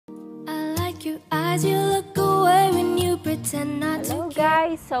Blink your eyes, you look away when you pretend not to. Hello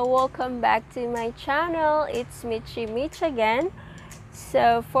guys, so welcome back to my channel. It's Michi again.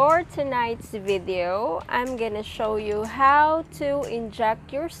 So for tonight's video, I'm gonna show you how to inject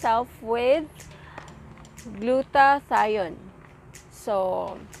yourself with glutathione.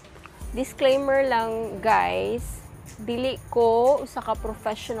 So disclaimer lang guys, dili ko usa ka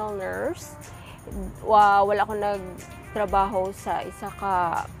professional nurse. Wala ko nagtrabaho sa isa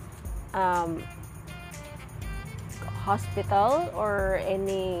ka hospital or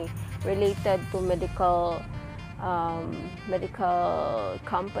any related to medical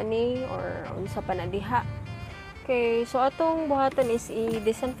company or unsa pa na diha. Okay, so atong buhaton is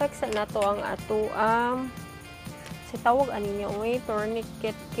i-disinfect sa nato ang ato sa tawag ani niya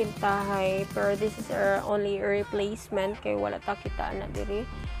tourniquet kintahay, pero this is only a replacement kay wala ta kita na diri.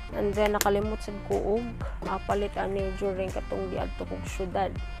 And then nakalimot sa kuog palit ani during katong diadto kog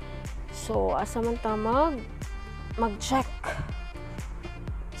syudad. So asa man ta mag-check.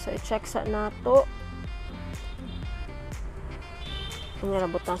 So i-check sa nato. Kunya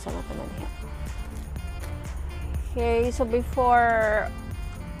nabutang sa nato na diha. Okay, so before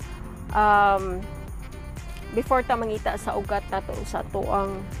ta mangita sa ugat nato sa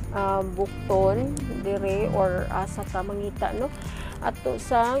tuang bukton dire or asa ta mangita no, ato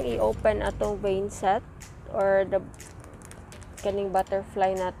sang i-open atong vein set or the kaning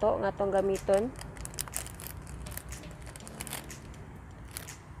butterfly nato nga atong gamiton.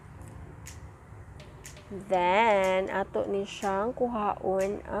 Then ato ni siyang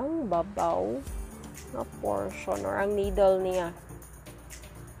kuhaon ang babaw na portion or ang needle niya.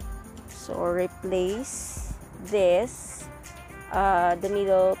 So replace this the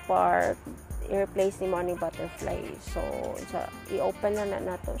needle part, i-replace ni mo ni butterfly. So i-open na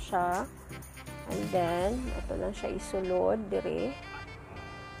nato siya. And then, ito lang siya isulod, dire.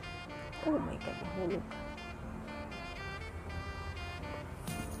 Oh my God, nahulog.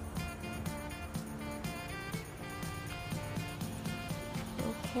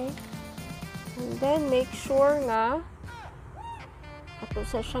 Okay. And then, make sure nga, ito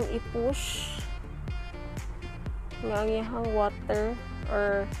sa siyang i-push nga ang iyang water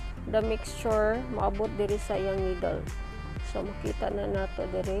or the mixture, maabot dire sa iyang needle. So, makita na nato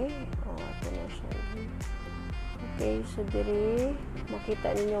dire. Ito na siya. Okay, so diri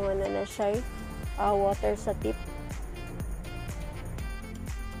makita ninyo nga na siya water sa tip.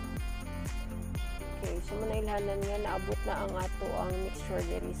 Okay, so manailhanan nga naabot na ang ato ang mixture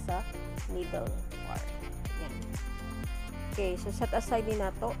diri sa needle part. Yan. Okay, so set aside din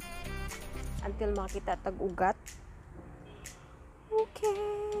nato until makita tag-ugat. Okay.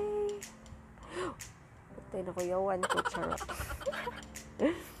 Ito na ko yawan ko, charot.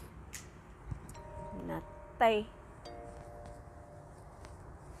 Natay.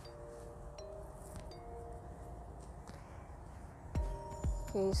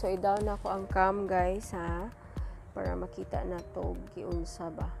 Okay, so i-down na ko ang cam guys ha, para makita na to giunsa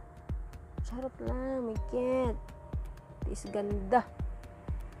ba. Charot lang, may kit. Is ganda.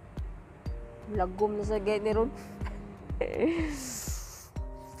 Lagom na sa gate ni Ron.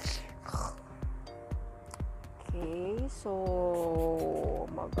 Okay, so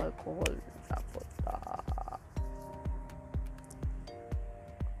mag-alcohol tapos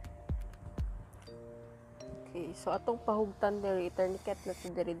okay, so atong pahugtan diri, tourniquet na to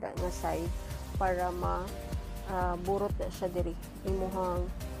diri da nga side para burot na siya diri imuhang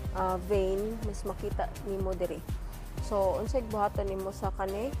vein, mas makita nimo diri. So unsay buhaton nimo sa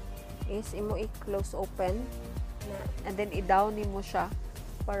kani is imo i-close open na, and then i-down nimo siya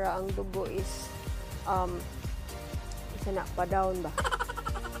para ang dugo is isa na pa down ba.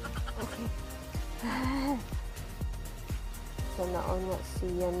 Okay. So naon nga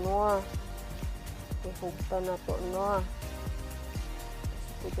siya no. Ihugta na to no.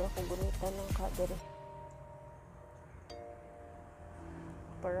 Pwede akong gunitan ng kadere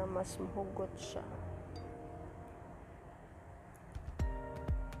para mas mahugot siya.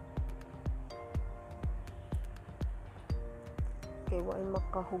 Okay, wala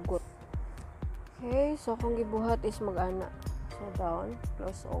makahugot. Okay, so kung gibuhat is mag-ana. So down,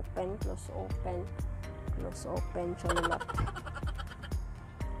 close open, close open, close open, cholat.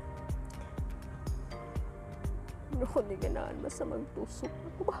 No, hindi ganaan basta magtusok.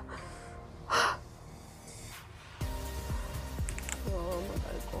 Ako ba? So,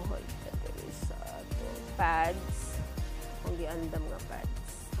 mag-alcohol ka dito sa atong pads. Kung giandam nga pads.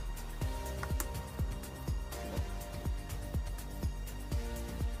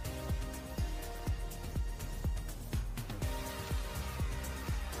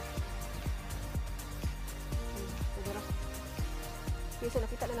 Okay, so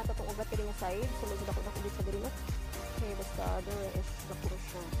nakita na nato itong ugat kaya nga side. So, medyo dako-dako dito sa diri na. Okay, basta there is dako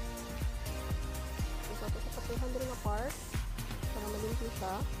siya. Okay, so ito sa patuhan diri nga part. Para malimpi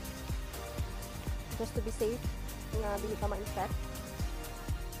siya. Just to be safe, nga dili ka ma-infect.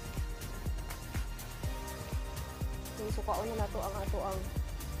 Okay, so kaon na nato ang ato ang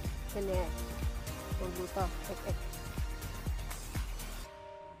kanya. Ang gluta. Ek.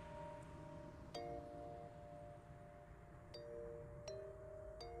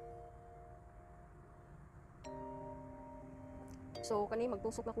 So, kani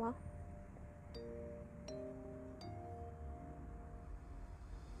magtusok na ko ha.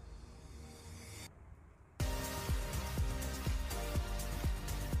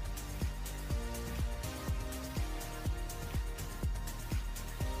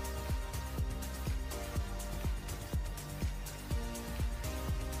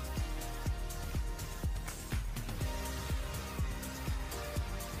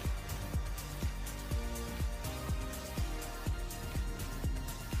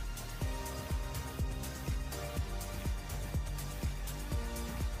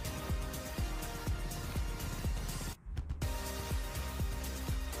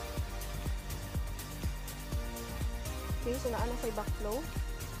 Okay, so naana sa backflow.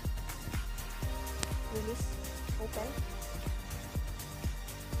 Release. Open.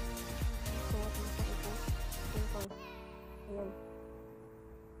 So, what is sa ito? Simple. Ayan.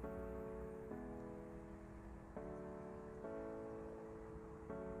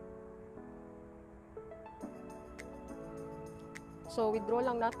 So, withdraw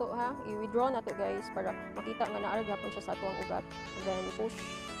lang nato ha. I-withdraw nato guys para makita nga naaragapon siya sa ato ang ugat. And then, push.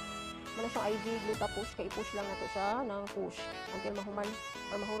 Mana siyang IV gluta push, kay i-push lang nato siya ng push until mahuman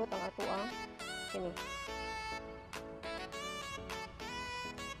or mahurot ang ato ang kini.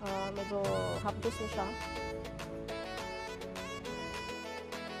 Medyo hapdos na siya.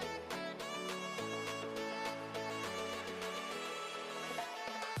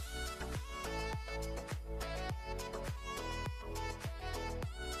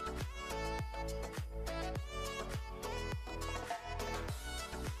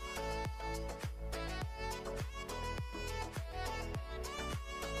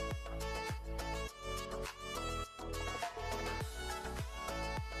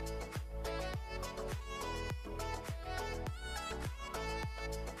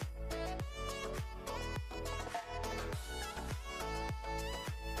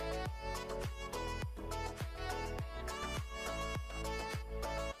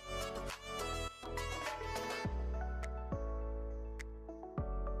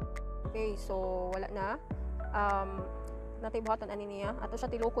 Okay, so wala na. Natay buhatan ani niya. Ato siya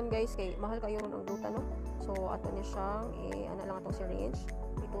tilokon guys kay mahal kayo ron ang gluta no. So ato ni siyang ana lang atong syringe.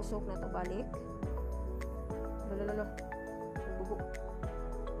 Itusok na to balik. Lolo. Dugo.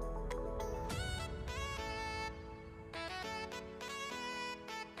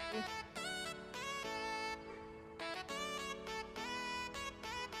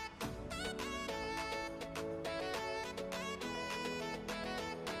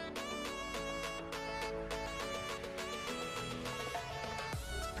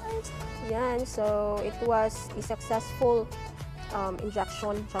 Yan, so it was a successful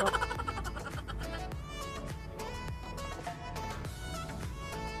injection. Charot.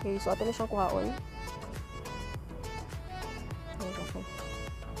 Okay, so ato na siyang kuhaon. Okay.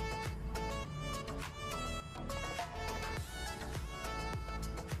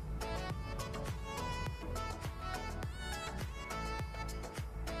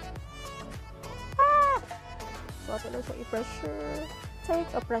 So ato na siyang i-pressure.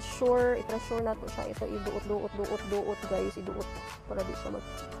 Take a pressure, i-pressure na to siya. Ito iduot guys, iduot para di siya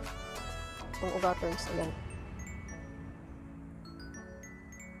ang ugaters. Ayan.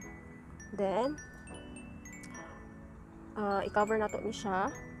 Then i-cover na to ni siya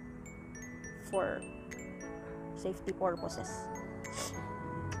for safety purposes.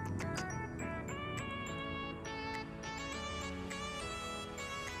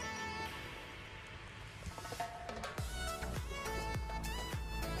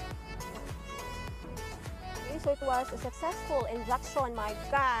 So it was a successful injection, my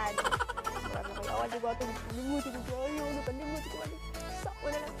God! Grabe ko yawa, di ba? Limutin ko kayo, nakalimutin ko kayo. Sako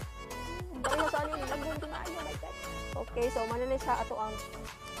na lang. Baka na saan yung lagun ko na, my God. Okay, so mananay siya ato ang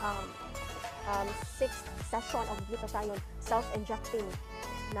 6th session of glutathione self-injecting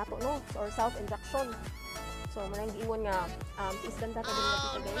nato, no? Or self-injection. So manang giingon nga, is ganda ka din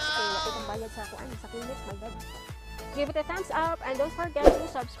natin guys. Okay, wala itong bayad sa kuan, sa clinic, my God. Give it a thumbs up and don't forget to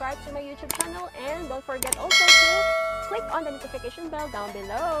subscribe to my YouTube channel and don't forget also to click on the notification bell down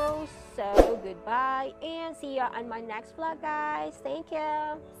below. So, goodbye and see you on my next vlog, guys. Thank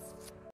you.